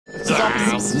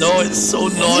No, it's so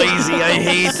noisy. I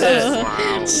hate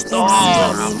it.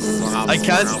 Stop. I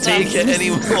can't take it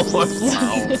anymore.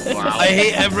 I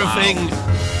hate everything.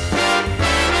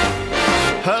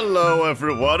 Hello,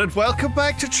 everyone, and welcome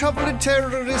back to Trouble in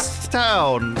Terrorist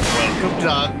Town. Welcome,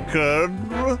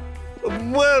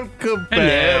 Duncan. Welcome,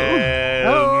 Ben.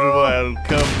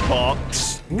 Welcome,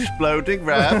 Box. Exploding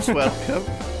Rabs. Welcome.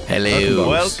 Hello.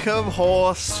 Welcome,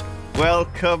 Horse.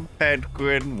 Welcome,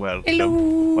 Penguin. Welcome.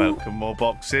 Hello. Welcome, more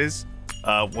boxes.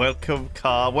 Welcome,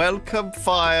 Car. Welcome,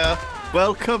 Fire.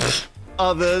 Welcome,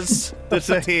 others that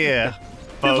are here.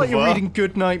 Feels like you're reading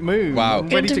Goodnight Moon. Wow.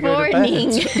 Ready to go to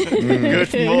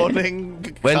bed. Good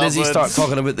morning. When does he start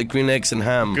talking about the green eggs and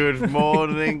ham? Good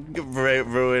morning,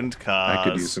 ruined cars. I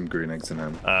could use some green eggs and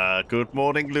ham. Good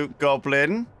morning, Luke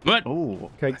Goblin. What?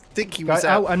 Oh, Okay. I think he was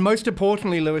out. Oh, and most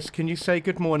importantly, Lewis, can you say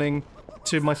good morning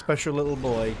to my special little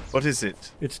boy? What is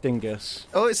it? It's Dingus.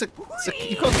 Oh,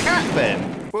 you've got a cat,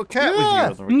 Ben. What cat with you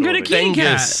on the I'm gonna recording? kitty cat.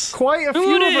 Dingus. Quite a Who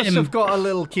few would of us him? have got a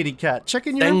little kitty cat. Check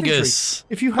in your Dingus. inventory.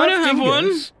 If you I have don't have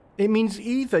Dingus, it means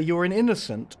either you're an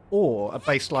innocent or a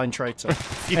baseline traitor.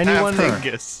 You Anyone have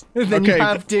Dingus. Then you Okay,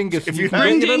 have Dingus. if You you can have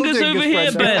bring Bring your little Dingus over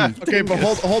here, friend. Ben. Okay, but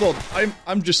hold on.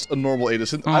 I'm just a normal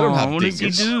innocent. I don't have What did you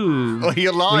dingus. do? Oh,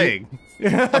 you're lying.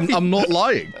 I'm not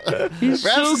lying. He's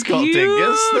Raps so has got cute.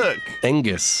 Dingus. Look.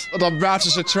 Dingus. The rat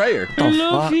is a traitor. I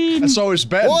love him. And so is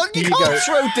Ben. What? You Here can't go.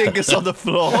 throw Dingus on the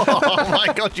floor. Oh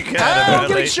my God, you can't. Help,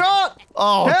 Emily. get shot!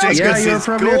 Oh, Help. Dingus Yeah, you're is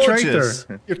probably a gorgeous.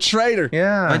 traitor. You're a traitor.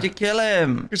 Yeah. Why'd you kill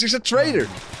him? Because he's a traitor.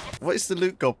 What is the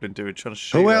Luke Goblin doing? Trying to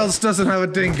shoot. Who us? else doesn't have a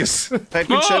dingus?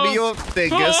 Penguin, show me your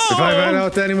Dingus. If I find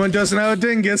out that anyone doesn't have a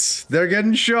dingus, they're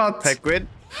getting shot. Penguin,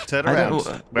 turn I around.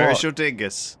 don't- Where is what? your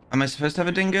Dingus? Am I supposed to have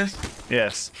a dingus?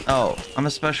 Yes. Oh, I'm a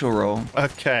special role.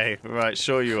 Okay, right,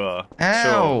 sure you are. Ow!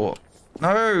 Sure.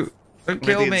 No! Don't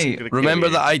kill Lydian's me! gonna kill Remember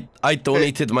you. that I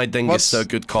donated my dingus to a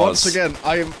good cause. Once again,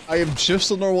 I am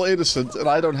just a normal innocent, and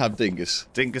I don't have dingus.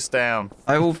 Dingus down.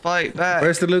 I will fight back.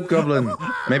 Where's the loot goblin?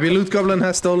 Maybe loot goblin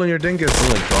has stolen your dingus. Oh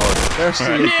my god. There's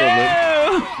the loot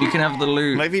goblin. You can have the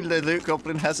loot. Maybe the Luke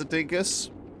Goblin has a Dingus?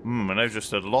 I know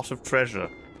just a lot of treasure.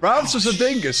 Ralph's is a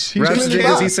dingus. He's Rats clearly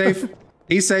dingus, bad. he's safe.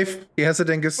 He's safe. He has a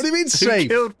dingus. What do you mean Who safe?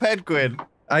 killed Penguin?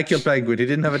 I killed Penguin. He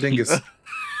didn't have a dingus.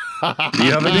 Do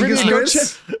you have a dingus, Really, go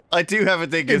Lewis? check. I do have a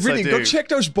Hey, Dingus, really, I do. go check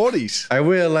those bodies. I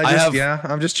will. I have-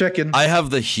 I'm just checking. I have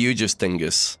the hugest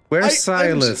dingus. Where's I'm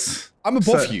Silas?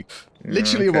 above Si- you.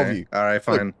 Literally Okay. above you. All right,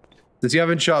 fine. Since you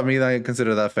haven't shot me, then I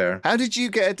consider that fair. How did you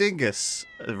get a Dingus,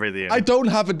 Rythian? I don't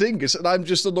have a dingus, and I'm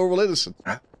just a normal innocent.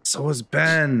 So was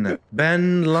Ben.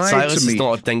 Ben lied Silas to me. is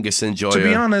not a dingus enjoyer. To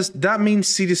be honest, that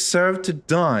means he deserved to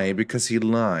die because he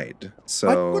lied.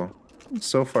 So,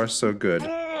 so far so good.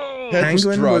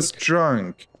 Penguin was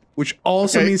drunk, which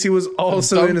also Okay, means he was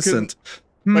also Duncan- innocent.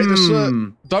 Wait, there's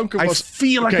Duncan I was.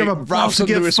 feel like okay, I'm about Ralphs to and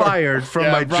get Lewis are- fired from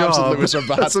yeah, my Ralphs job. and Lewis are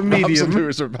bad. That's a Ralphs and medium.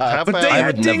 Lewis are bad. How But about, they I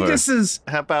had would never. dinguses.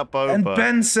 how about Boba? And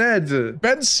Ben said.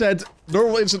 Ben said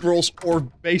normal innocent roles or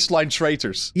baseline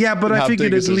traitors. Yeah, but would I have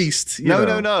figured at dinguses. least. You No,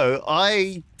 know. no.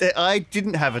 I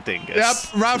didn't have a Dingus.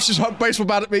 Yep, Ralph's just baseball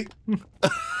mad at me.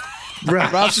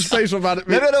 Right. Ralph's just baseball mad at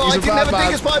me. No, He's I a didn't bad have a man.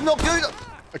 Dingus, but I'm not doing.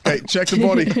 Okay, check the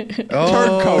body. Oh,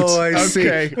 Turncoat. I see.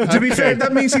 Okay, To be fair,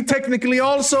 that means he technically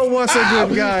also was a good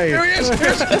Here guy. he is.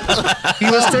 He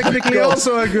was technically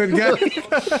also a good guy.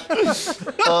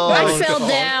 I fell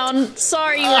down.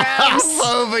 Sorry, Raps.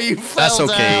 Boba, you fell That's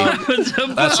okay.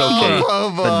 down. That's okay. The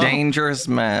Boba. dangerous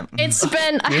map. It's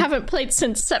been, I haven't played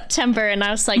since September, and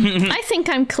I was like, I think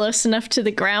I'm close enough to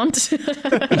the ground.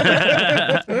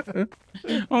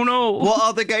 Oh no. What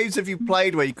other games have you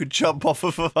played where you could jump off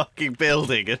of a fucking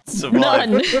building and survive?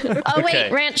 None. Oh, wait,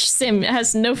 Okay. Ranch Sim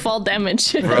has no fall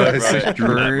damage. Right.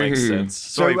 That makes True. sense.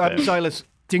 Sorry, So, Ben. Silas,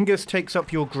 Dingus takes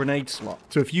up your grenade slot.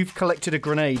 So if you've collected a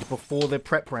grenade before the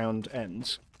prep round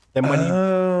ends, then when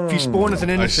if you spawn as an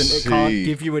innocent, it can't see.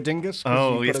 give you a Dingus. 'cause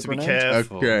Oh, you've you got have a to be grenade.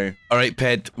 careful. Okay. All right,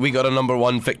 Ped, we got a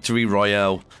 #1 victory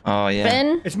royale. Oh, yeah.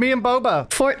 Ben, It's me and Boba.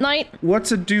 Fortnite.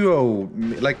 What's a duo?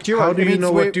 Like, Duo, how do it you means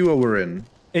know we're- what duo we're in?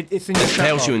 It's in your chat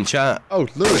Tells you bar. in chat. Oh,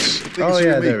 Lewis. I think Oh it's you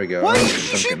yeah, and me. there we go. Why I'm are you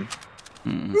thinking.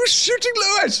 Who's shooting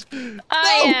Lewis?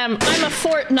 I'm a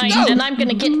Fortnite, and I'm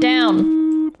gonna get down.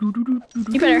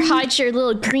 You better hide your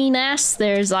little green ass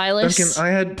there, Xylus. Duncan, I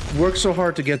had worked so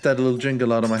hard to get that little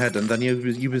jingle out of my head, and then you've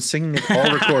been singing it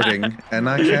all recording, and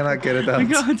I cannot get it out.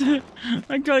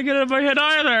 I gotta get it out of my head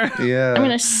either. Yeah.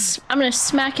 I'm gonna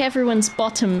smack everyone's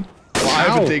bottom. Well, I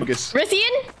have Ow. a dingus. Rithian,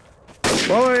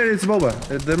 Oh, it's Boba.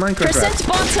 The Minecraft present rat.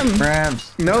 bottom.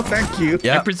 Crabs. No, thank you.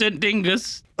 Yeah. I present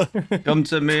dingus. Come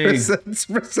to me.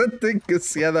 Percent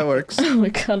dingus. Yeah, that works. Oh my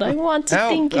god, I want a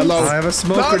dingus. Hello. I have a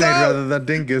smoke grenade rather than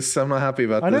dingus. I'm not happy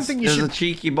about this. I don't think you There's should. a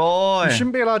cheeky boy. You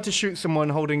shouldn't be allowed to shoot someone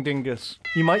holding dingus.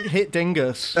 You might hit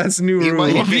dingus. That's new You rule.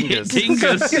 might hit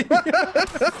Dingus.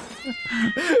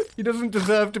 He doesn't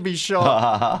deserve to be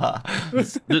shot.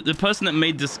 The person that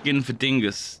made the skin for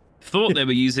Dingus thought they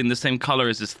were using the same color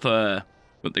as his fur,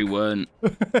 but they weren't.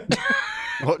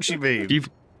 What do you mean? If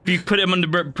you put him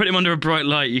under a bright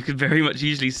light, you could very much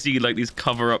easily see like these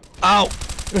cover up Ow!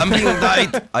 I'm being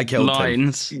died. I killed him.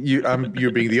 lines.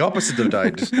 You're being the opposite of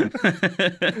died.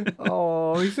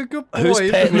 Oh, he's a good boy. Who's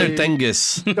isn't petting their he?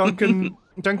 dingus?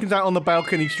 Duncan's out on the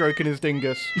balcony stroking his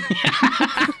dingus.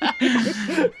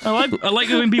 I like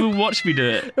it when people watch me do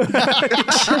it. Oh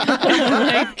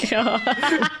my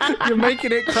god. You're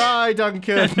making it cry,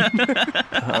 Duncan.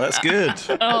 Oh, that's good.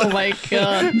 Oh my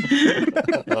god.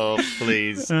 Oh,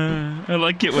 please. I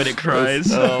like it when it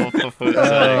cries. Oh, for fuck's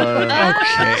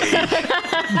sake.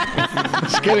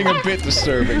 It's getting a bit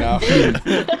disturbing now.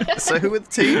 So who are the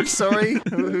teams? Sorry?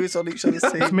 Who is on each other's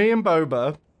It's team? me and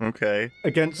Boba Okay.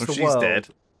 against Well, the she's world. dead.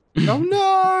 Oh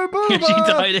no, Boba! She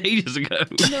died ages ago.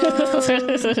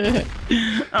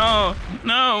 Oh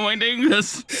no, my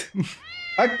dingus!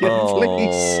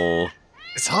 Oh.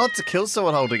 It's hard to kill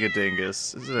someone holding a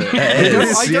dingus, isn't it?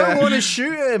 I don't want to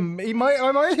shoot him. I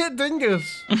might hit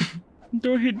dingus.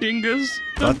 Don't hit dingus!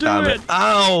 God Don't do damn it! it.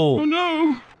 Ow! Oh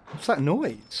no! What's that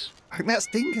noise? I think that's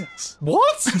dingus.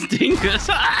 What? Dingus!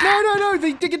 No,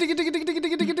 the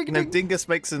digga. No, dingus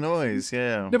makes a noise,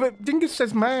 yeah. No, but dingus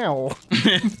says meow.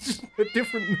 It's just a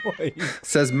different noise.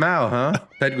 Says Mao, huh?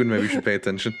 Penguin maybe should pay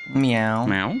attention. Meow.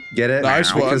 Meow. Get it?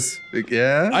 Nice one. Because,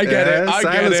 yeah. I get it. I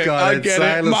get Silas it. got I it. get it.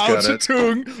 Silas Mao got it.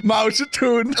 Zedong. Mao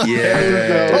Zedong.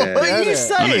 Yeah. What are you it.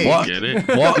 saying? What? Get it?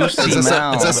 What? Is this,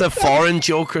 Mao. is this a foreign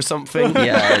joke or something?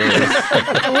 Yeah, it is.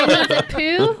 Winnie the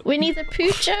Pooh? Winnie the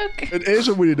Pooh joke? It is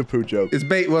a Winnie the Pooh joke.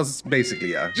 It was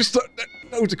basically, yeah. Just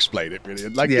don't explain it, really.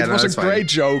 Like, Yeah, it no, was it's a fine. great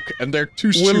joke, and they're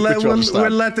too stupid to understand.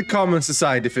 We'll let the comments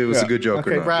decide if it was Yeah. a good joke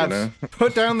Okay, or not. Brad, You know?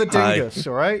 put down the Hi. dingus,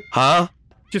 all right? Huh?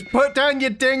 Just put down your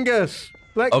dingus.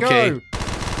 Let Okay. go.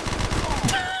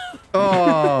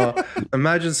 Oh,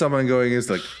 imagine someone going is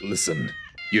like, listen,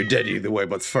 you're dead either way,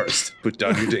 but first, put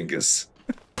down your dingus.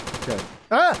 Okay.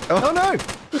 Ah! Oh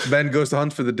no! Ben goes to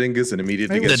hunt for the dingus and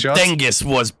immediately The gets shot. dingus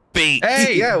was beat.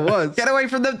 Hey! Yeah, it was. Get away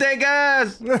from the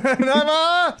dingus!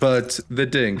 Never! But the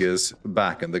dingus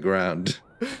back in the ground.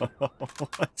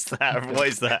 What's that? What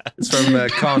is that? It's from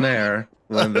Con Air.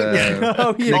 When the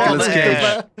Oh yeah. Nicolas Con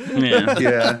Cage. Yeah.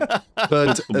 Yeah.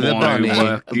 But the Why bunny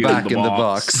work in back the in the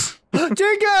box? box.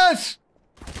 Dingus!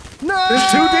 No!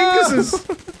 There's two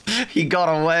dinguses. He got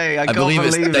away. I I can't believe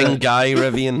it's believe Ding it. Guy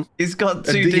Rivian. He's got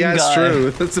two Yeah, it's dingai.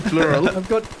 true. That's a plural. I've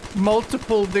got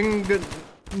multiple dinguys.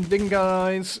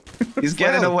 He's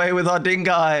getting away with our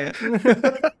dingai.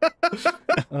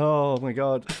 Oh my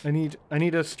god. I need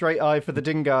a straight eye for the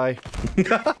dingai.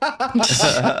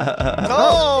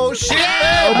 Oh, shit!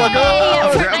 Oh my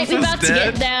god! Hey, Ralph Fortnite's is about to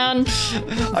dead. get down.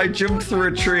 I jumped through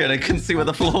a tree and I couldn't see where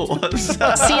the floor was. See,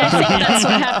 I think that's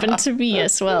what happened to me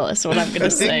as well, is what I'm The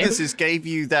gonna say. dinguses gave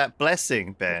you that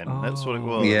blessing, Ben. That's what it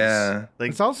was. Yeah.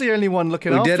 Like, I was the only one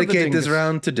looking We after the dedicate dingus. this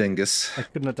round to dingus. I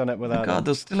couldn't have done it without God, him.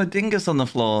 there's still a dingus on the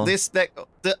floor.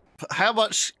 how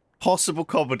much possible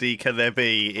comedy can there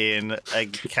be in a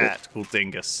cat called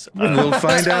Dingus? We'll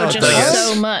find Oh, out. just I guess.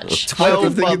 so much.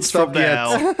 12 think months it's from stopped yet.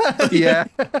 now,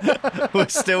 Yeah. we're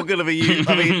still going to be...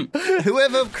 I mean,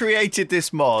 whoever created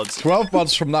this mod... 12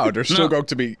 months from now, there's still going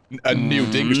to be a new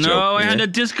dingus joke. No, I had a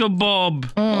disco bob.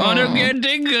 I don't get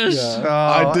dingus.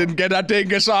 I didn't get that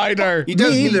dingus either. You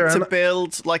don't Me need either, to I'm-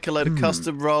 build like a load of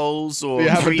custom roles or You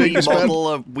have a 3D dingus, man? model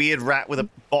a weird rat with a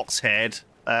box head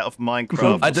out of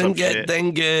Minecraft. I or some didn't get shit.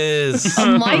 dingus.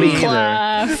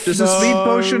 Minecraft. Does a speed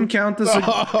potion count as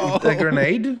a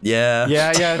grenade? Yeah.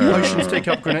 Yeah, potions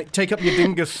take up your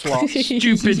dingus slot.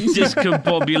 Stupid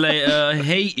discombobulator. I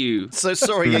hate you. So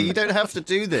sorry, yeah, you don't have to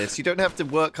do this. You don't have to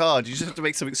work hard. You just have to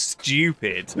make something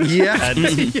stupid. Yeah. And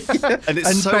it's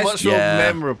And so best- much more Yeah.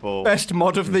 memorable. Best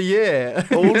mod of the year.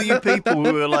 All of you people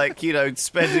who are like, you know,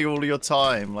 spending all of your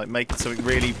time like making something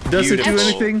really Does it beautiful. do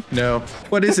anything? No.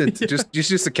 What is it?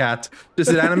 Just a cat. Does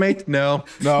it animate? No.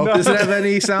 No. Does it have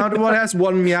any sound? What has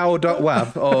one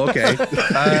meow.wav? Oh, okay.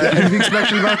 Anything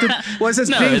special about it? Well, it says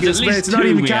No, it's at dingus, but least it's not 2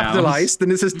 even meows. capitalized,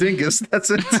 and it says dingus. That's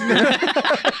it.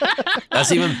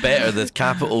 That's even better. The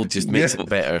capital just makes it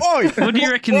better. Oi, What do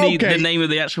you reckon okay. the name of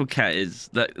the actual cat is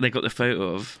that they got the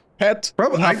photo of? Pet?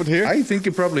 Probably, What happened here? I think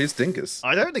it probably is dingus.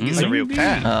 I don't think it's a real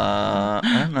cat. I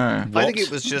don't know. I think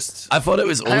it was just. I thought it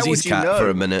was How Ozzy's would you cat know? for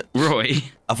a minute. Roy.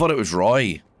 I thought it was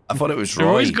Roy. I thought it was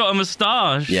Roy's Roy. got a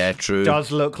moustache. Yeah, true.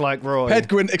 Does look like Roy.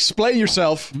 Pedguin, explain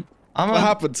yourself. What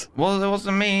happened? Well, it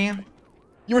wasn't me.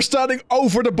 You were standing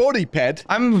over the body, Ped.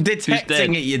 I'm dead?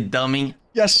 detecting it, you dummy.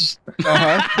 Yes.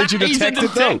 Did you detect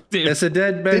it though? It's a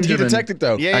dead Benjamin. Did you detect it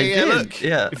though? Yeah, I yeah, did, look.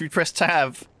 yeah. If you press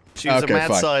tab, she was Okay, a mad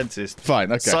fine. scientist.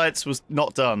 Fine, okay. Science was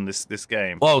not done this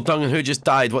game. Whoa, Duncan, who just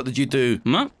died? What did you do?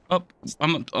 I'm up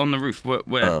on the roof.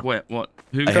 Where? What?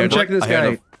 Who? I heard check this I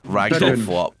heard guy. a ragdoll Benjamin.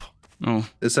 flop. Oh,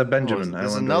 It's a Benjamin. I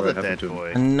There's wonder another what happened dead to him.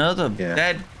 boy. Another Yeah.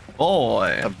 dead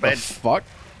boy. A bed. Fuck.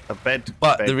 A bed.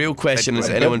 But bed- the real question is,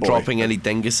 bed anyone boy. dropping any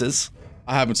dinguses?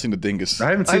 I haven't seen the dingus.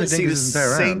 I haven't I seen haven't a seen a dingus this entire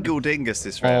round. single dingus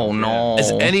this round. Oh no.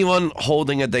 Is anyone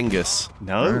holding a dingus? I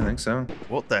don't No. think so.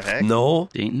 What the heck? No.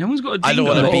 no one's got a dingo. I don't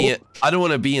want to be. I don't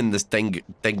want to be in this dingus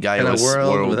In a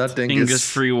world without dingus.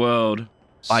 Dingus-free world.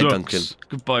 Bye, Sucks. Duncan.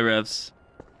 Goodbye, Revs.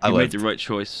 I You made lived. the right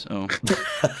choice. Oh.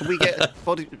 Can we get a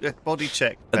body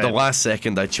check? At the Ben? last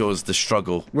second, I chose the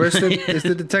struggle. Where's is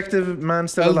the detective man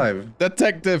still alive?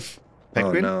 Detective. Oh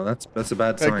Penguin? no, that's a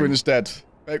bad sign. Penguin is dead.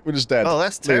 Penguin is dead. Oh,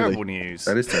 that's Clearly. terrible news.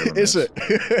 That is terrible. Is it?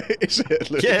 Is it?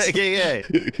 Lewis? Yeah.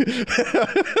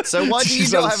 So why do you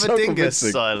Jeez, not that have was a so dingus,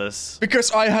 convincing. Silas?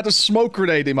 Because I had a smoke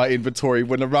grenade in my inventory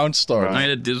when the round started. I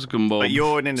had a discum ball. But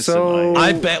you're an innocent. So- mate.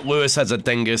 I bet Lewis has a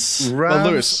dingus. Ravs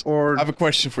Well, Lewis, or I have a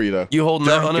question for you though. You holding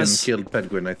out on Duncan us? killed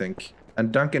Pedguin, I think.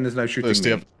 And Duncan is now shooting Lewis,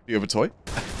 do me. you have a toy?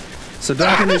 So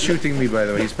Duncan is shooting me, by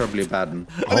the way. He's probably a bad one.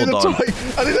 I need Hold a on. toy!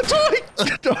 I need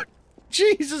a toy!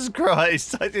 Jesus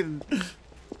Christ! I didn't.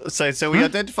 So we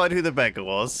identified who the beggar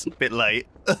was. A bit late.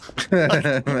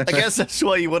 I guess that's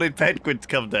why you wanted Penguin to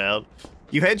come down.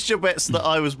 You hedged your bets that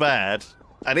I was bad,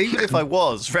 and even if I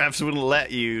was, Ravs wouldn't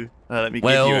let me give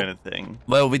you anything.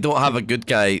 Well, we don't have a good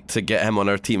guy to get him on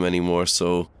our team anymore,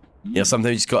 so yeah,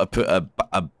 sometimes you just got to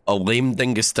put a lame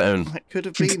dingus down. It could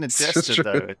have been a It's jester true.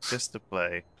 though, a jester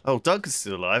play. Oh, Duncan's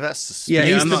still alive. That's just Yeah,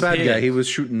 Yeah, he's I'm the not bad here. guy. He was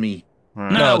shooting me. No,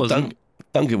 I wasn't.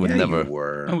 Duncan would Yeah, never. you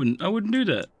were. I wouldn't do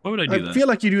that. Why would I do I that? feel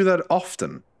like you do that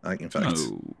often, in fact.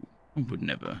 No, I would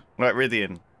never. Right,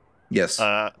 Rythian. Yes.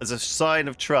 As a sign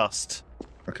of trust,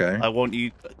 Okay. I want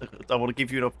to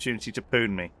give you an opportunity to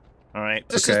poon me. All right.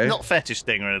 This Okay. is not fetish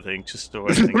thing or anything. Just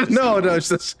or anything. Just no, it's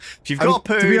just. If you've got a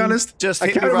poon, to be honest, just I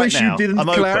hit me kind of right wish now. you didn't I'm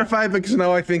open. clarify because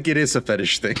now I think it is a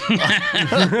fetish thing.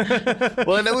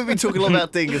 Well, I know we've been talking a lot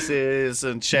about dinguses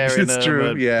and sharing It's them true,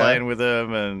 and yeah. playing with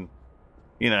them and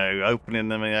opening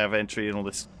them and have entry and all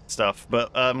this stuff.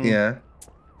 But Yeah.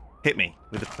 hit me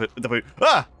with the poon.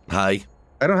 Ah! Hi.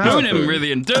 I don't have Poon a him, poon.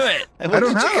 Rythian, do it! And where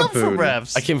don't did you have a come from, poon.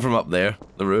 Ravs? I came from up there,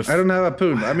 the roof. I don't have a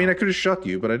poon. I mean, I could have shot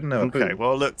you, but I didn't have a poon. Okay,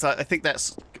 well, look, I think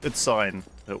that's a good sign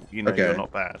that Okay. you're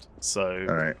not bad. So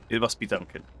All right. it must be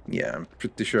Duncan. Yeah, I'm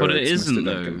pretty sure. But it it's isn't, Mr.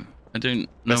 though. Duncan. I don't know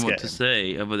Let's what get to him.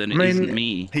 say other than I it mean- isn't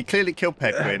me. He clearly killed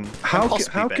Penguin. How and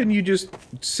possibly Ben. can you just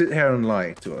sit here and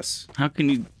lie to us? How can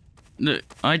you... Look,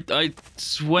 I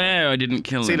swear I didn't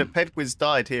kill See, him. look, Penguin's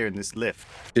died here in this lift.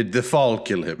 Did the fall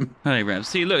kill him? Hey, Rev,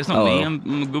 see, look, it's not Oh. me.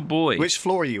 I'm a good boy. Which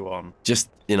floor are you on? Just,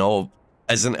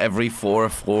 isn't every floor a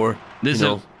floor? There's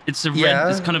it's a red, Yeah.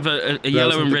 it's kind of a was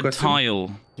yellow and the red question.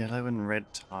 tile. Yellow and red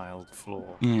tiled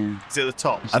floor. Yeah. Is it at the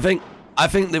top? I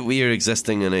think that we are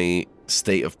existing in a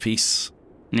state of peace.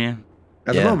 Yeah.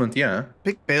 At Yeah. the moment, yeah.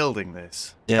 Big building,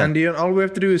 this. Yeah. And all we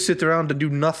have to do is sit around and do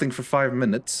nothing for 5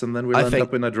 minutes, and then we'll I end think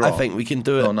up in a draw. I think we can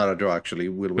do it. Oh, not a draw, actually.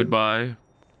 We'll win. Goodbye.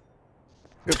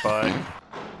 Goodbye.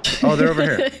 Oh, they're over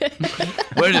here.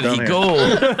 Where did he Down go?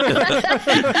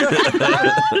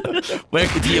 Where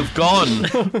could he have gone?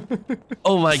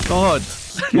 Oh my god.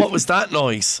 What was that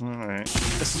noise? All right.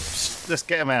 Let's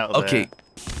get him out of Okay.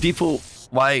 there. People,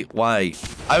 why?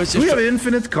 I was Do we just... have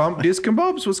infinite disc and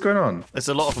bobs? What's going on? There's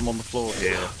a lot of them on the floor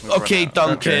here. We've run Okay, out.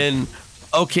 Duncan.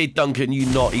 Okay, Duncan, you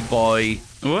naughty boy.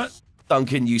 What?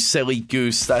 Duncan, you silly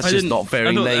goose. That's just not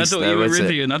very nice I thought now, you were is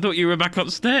it? Rivian. I thought you were back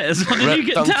upstairs. How did you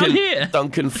get Duncan, down here?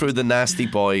 Duncan threw the nasty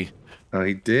boy. Oh,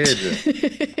 he did.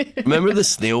 Remember the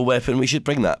snail weapon? We should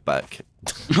bring that back.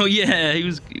 Oh yeah, he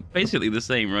was basically the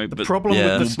same, right? The problem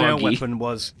yeah. with the snail Buggy. weapon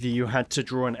was that you had to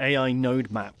draw an AI node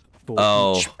map for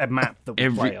Oh. each a map that we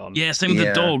play on. Yeah, same with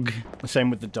Yeah. the dog. Same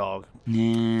with the dog.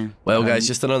 Yeah. Well, guys,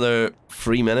 just another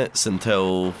 3 minutes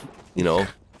until,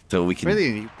 till we can...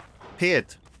 Really? You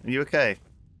peered. Are you okay?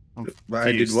 I'm I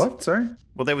did confused. what? Sorry?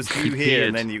 Well, there was you He here,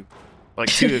 and peered. then you, like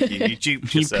two of you duped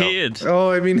He yourself. peered.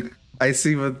 Oh, I mean, I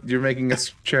see what you're making a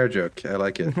chair joke. I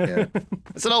like it. Yeah.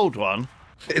 It's an old one.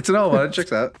 It's an old one. It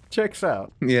checks out. Checks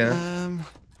out. Yeah.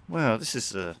 Well, this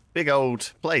is a big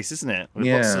old place, isn't it? With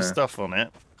lots of Yeah. stuff on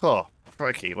it. Oh,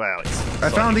 crikey! Wow. I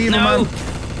found the evil No!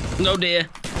 man. No dear.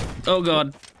 Oh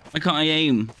god. I can't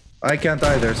aim. I can't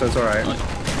either, so it's alright.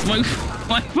 My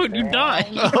Why won't you die?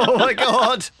 Oh my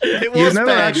god! It was You never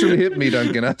Ben. actually hit me,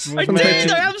 Duncan. I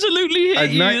did. I absolutely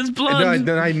hit you. It's blood.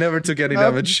 No, I never took any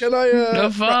damage. Can I,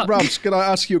 fuck? Rams, can I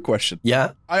ask you a question?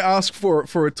 Yeah. I asked for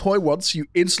a toy once, you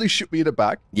instantly shoot me in the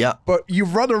back. Yeah. But you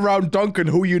run around Duncan,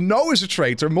 who you know is a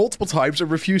traitor, multiple times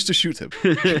and refuse to shoot him.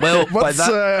 Well, by What's,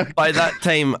 that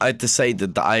time, I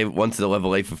decided that I wanted to live a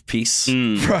life of peace.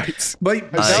 Right.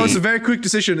 But that was a very quick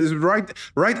decision. It was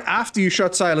right after you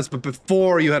shot Silas, but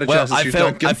before you had a Well, chance to shoot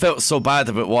Duncan. I felt so bad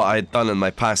about what I had done in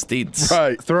my past deeds.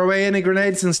 Right. Throw away any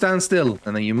grenades and stand still,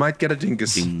 and then you might get a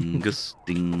dingus. Dingus,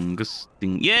 dingus,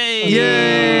 ding. Yay!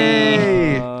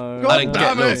 Yay! I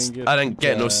didn't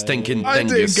get no stinking I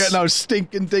dingus. didn't get no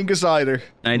stinking dingus either.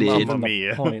 I did. Mamma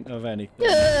mia. Point of anything.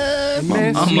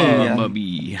 Mamma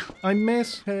mia. I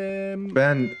miss him.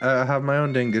 Ben, I have my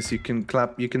own dingus. You can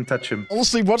clap. You can touch him.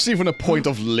 Honestly, what's even a point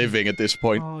of living at this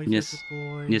point? Oh, Yes.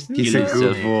 Yes, He's a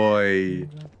good boy.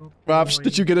 Raps,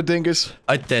 did you get a dingus?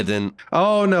 I didn't.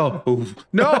 Oh no! Ooh.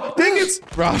 No, dingus!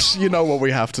 Raps, you know what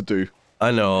we have to do.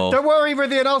 I know. Don't worry,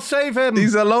 Rithian, I'll save him.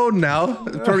 He's alone now.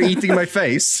 Probably eating my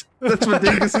face. That's what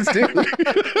dinguses do.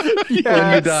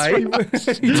 When you die.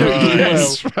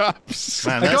 Yes, Raps.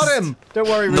 Man, I got him. Don't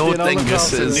worry, No Rithian, I'll look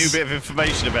after dinguses. A him. new bit of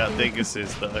information about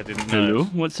dinguses that I didn't know. Hello?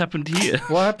 What's happened here?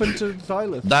 What happened to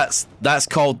Silas? That's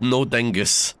called no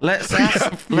dingus. Let's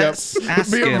ask. Let's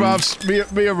ask Me and him. Raps,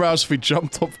 me and Raps, we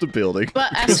jumped off the building.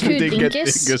 But ask who Didn't get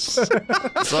dingus? dingus.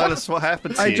 Silas, what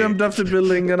happened to I you? jumped off the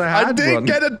building and I I had didn't one.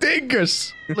 get a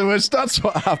dingus. Lewis, that's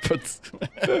what happened.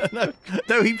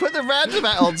 No, he put the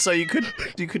randomat on so you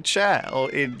could chat or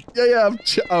in. Yeah.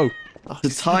 Oh. To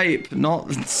type,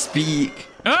 not speak.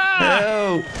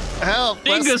 Ah! Help!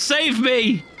 Dingus, save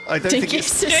me! I don't think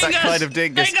Dingus. it's that kind of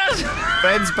dingus. Dingus!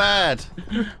 Ben's bad.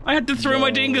 I had to throw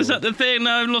my dingus at the thing.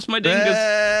 Now I've lost my dingus.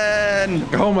 Ben!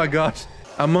 Oh my god.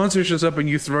 A monster shows up and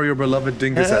you throw your beloved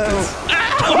dingus at it.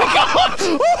 Oh my god!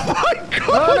 Oh my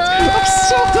god! I'm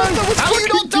so done. That was How are you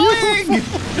not dying?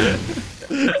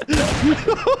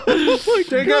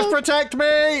 Dingus, protect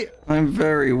me! I'm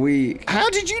very weak. How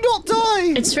did you not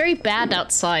die? It's very bad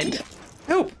outside.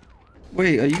 Help!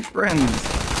 Wait, are you friends?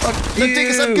 Fuck No, you!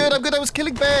 dingus, I'm good. I was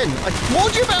killing Ben. I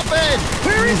warned you about Ben.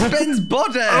 Where is Ben's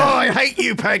body? Oh, I hate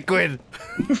you, Penguin.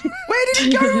 Where did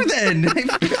he go then?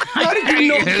 How did you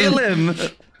not kill him?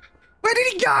 Where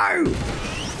did he go?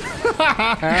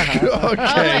 Oh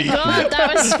my god,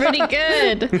 that was pretty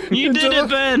good. You did it,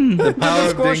 Ben! Power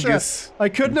of Squasher. dingus. I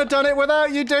couldn't have done it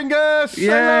without you, Dingus! Yay,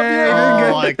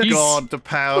 Oh my You- god, the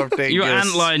power of dingus. Your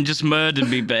antlion just murdered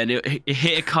me, Ben. It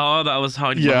hit a car that I was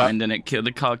hiding Yeah. behind, and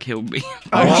the car killed me.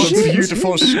 I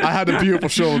had a beautiful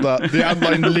show of that. The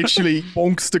antlion literally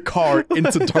bonks the car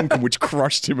into Duncan, which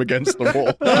crushed him against the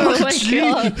wall. Oh my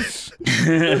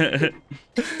god.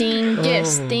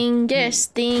 Dingus, dingus,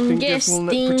 dingus, will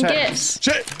not protect. dingus.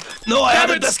 Shit! No, I had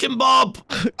a disc and bob.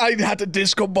 I had a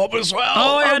disco bomb as well.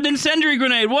 Oh, I had an incendiary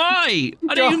grenade. Why?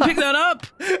 I didn't even pick that up.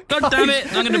 God damn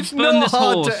it! I'm gonna It's burn not this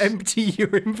hard horse. to empty your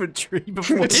inventory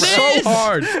before It's It so is.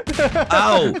 hard.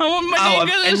 Ow! I want my Ow!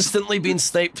 dingus. I've instantly been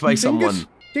sniped by someone.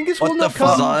 Dingus What will the not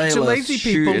come fuck? to lazy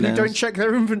people who Silas don't shooting check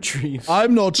their inventories.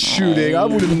 I'm not shooting. I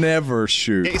would never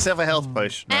shoot. Get yourself a health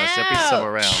potion. There'll be some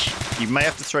around. You may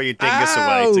have to throw your dingus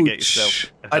away to get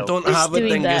yourself. I don't Who's have a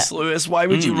doing dingus, that? Lewis. Why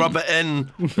would you rub it in?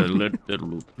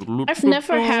 I've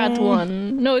never had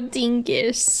one. No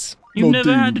dingus. You No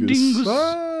never had a dingus. dingus.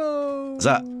 Oh. Is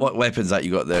that what weapons that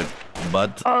you got there,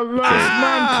 bud? I love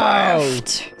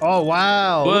Minecraft. Oh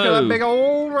wow! Look at Whoa. that big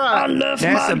old rat.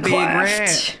 That's a big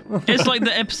rat. It's like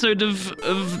the episode of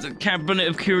the Cabinet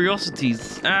of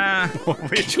Curiosities. Ah,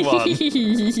 Which one?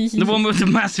 the one with the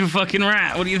massive fucking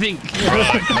rat. What do you think?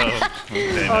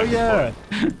 Oh yeah.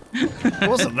 It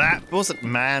wasn't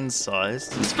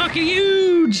man-sized. It's fucking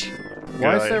huge.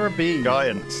 Why is there a bee?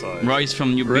 Giant-sized. Rise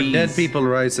from your bees. Dead people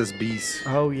rise as bees.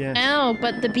 Oh yeah. Ow,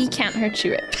 but the bee can't hurt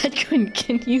you, right? Penguin,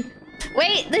 can you?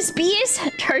 Wait, this bee is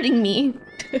hurting me.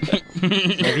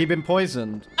 Have you been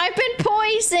poisoned? I've been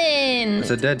poisoned. It's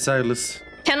a dead Silas.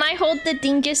 Can I hold the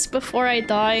dingus before I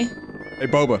die? Hey,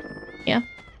 Boba. Yeah.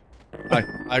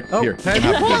 Here. Pen- You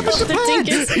can have the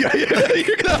dingus. The dingus. Yeah,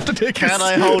 you can have the dingus. Can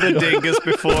I hold a dingus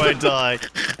before I die?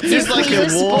 This is like a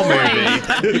This war boy.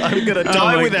 movie. I'm gonna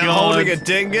die my without God. holding a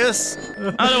dingus.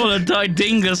 I don't want to die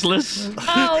dingusless.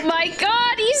 Oh my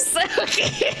god, he's so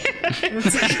cute.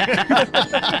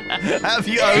 Have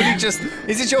you only just...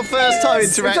 Is it your first time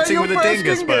interacting with a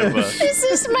dingus, Boba? This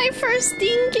is my first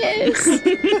dingus.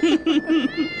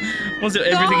 Was it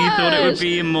everything you thought it would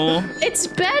be and more? It's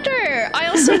better. I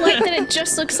also like that it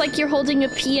just looks like you're holding a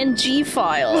PNG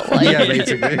file. Like, Yeah,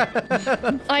 basically.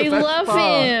 I love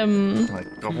him. Oh my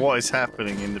God, what is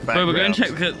happening in the Well, background? we're going to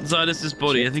check Xylus's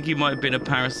body. I think he might have been a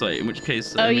parasite, in which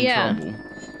case I'm in trouble.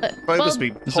 Boba's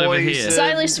been It's over here. poisoned.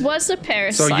 Silas was a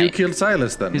parasite. So you killed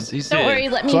Silas then? He's Don't here. worry,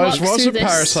 let me Silas walk was through a this.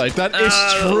 parasite. That is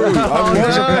true. I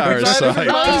was a parasite.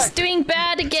 Oh, he's doing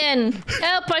bad again.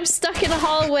 Help, I'm stuck in a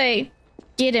hallway.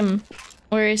 Get him.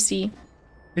 Where is he?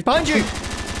 He's behind you.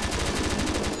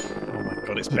 Oh my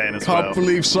God, it's Ben as Can't well.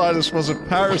 believe Silas was a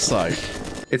parasite.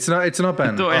 It's not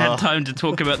Ben. I thought I had time to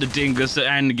talk about the dingus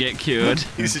and get cured.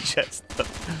 He's a chester.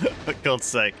 For God's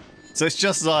sake. So it's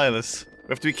just Xylus.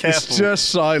 We have to be careful. It's just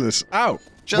Silas. Ow.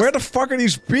 Where the fuck are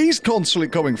these bees constantly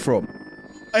coming from?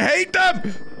 I hate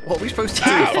them! What are we supposed to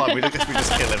do? Fine, we guess we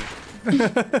just kill him.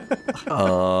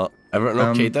 Everything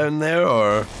okay down there,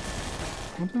 or?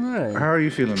 I don't know. How are you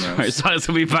feeling, man? Right, Silas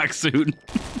will be back soon.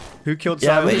 Who killed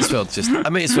Yeah, I Silas? might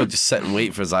as well just sit and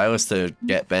wait for Xylus to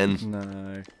get Ben.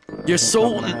 No. You're so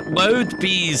loud,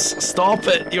 bees. Stop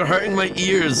it. You're hurting my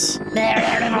ears.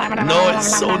 No,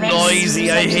 it's so noisy.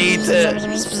 I hate it.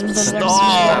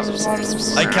 Stop.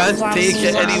 I can't take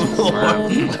it anymore.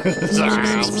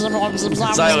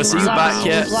 Xylus, are you back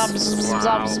yet?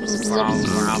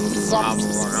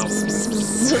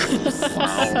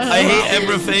 I hate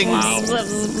everything.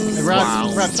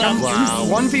 Rav,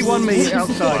 1v1 me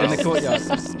outside in the courtyard.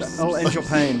 I'll end your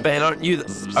pain. Ben, aren't you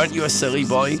a silly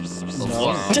boy?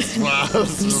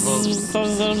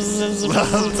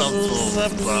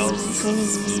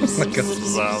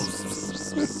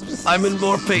 I'm in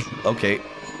more pain. Okay.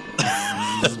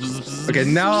 Okay,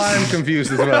 now I'm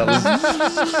confused as well.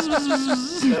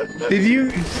 Did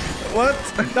you... What?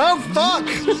 No, fuck!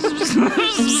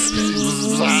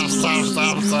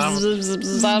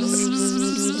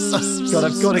 God,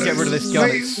 I've got to get rid of this gun.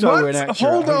 Wait, It's so what? inaccurate.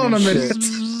 Hold on a Holy minute.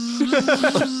 shit.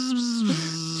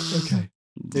 Okay,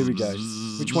 here we go.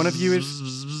 Which one of you is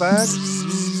bad?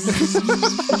 What's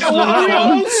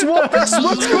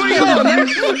going on?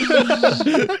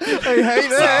 I hate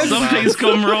this! Something's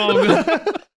gone wrong.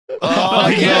 Oh,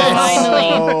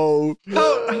 Finally.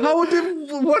 How did...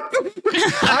 What the...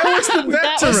 I was the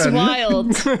That was veteran. wild.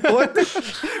 What the...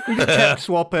 We just kept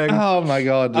swapping. Oh my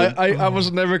God. I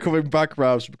was never coming back,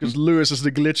 Ravs, because Lewis as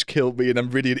the glitch killed me and then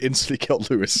Ridian instantly killed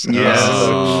Lewis. Yes.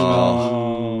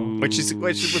 Which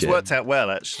was worked out well,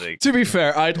 actually. To be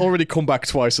fair, I'd already come back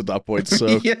twice at that point,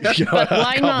 so... Yeah. But why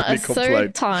I can't not a really complain.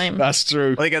 third time? That's true.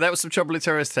 Well, there you go. That was some trouble in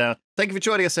Terrorist Town. Thank you for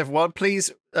joining us, everyone.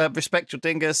 Please respect your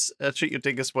dingus, treat your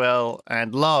dingus well,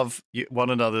 and love one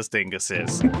another's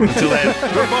dinguses. Until then,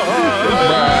 goodbye.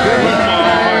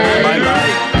 Bye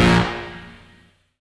bye.